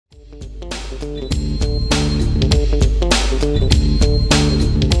Hello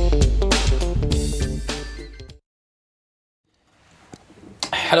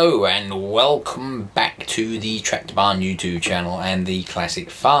and welcome back to the Tractor Barn YouTube channel and the classic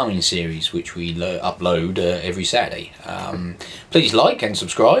farming series, which we upload every Saturday. Please like and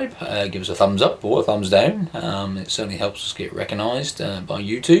subscribe, give us a thumbs up or a thumbs down. It certainly helps us get recognised by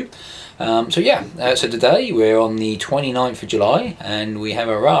YouTube. So today we're on the 29th of July and we have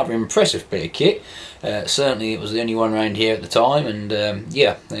a rather impressive bit of kit. Certainly it was the only one around here at the time, and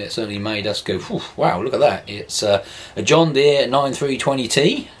it certainly made us go, wow, look at that. It's a John Deere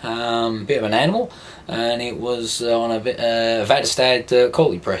 9320T, bit of an animal, and it was on a Vaderstad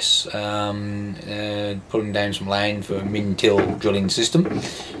quality press, pulling down some land for a min-till drilling system,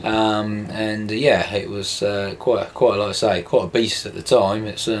 it was quite like I say, quite a beast at the time.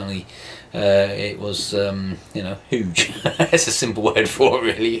 It certainly it was huge. That's a simple word for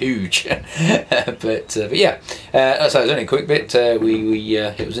it, really, huge. but yeah, so it was only a quick bit. It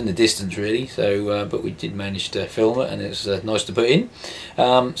was in the distance really, so but we did manage to film it, and it's nice to put in.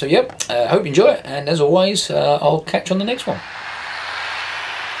 Hope you enjoy it, and as always, I'll catch you on the next one.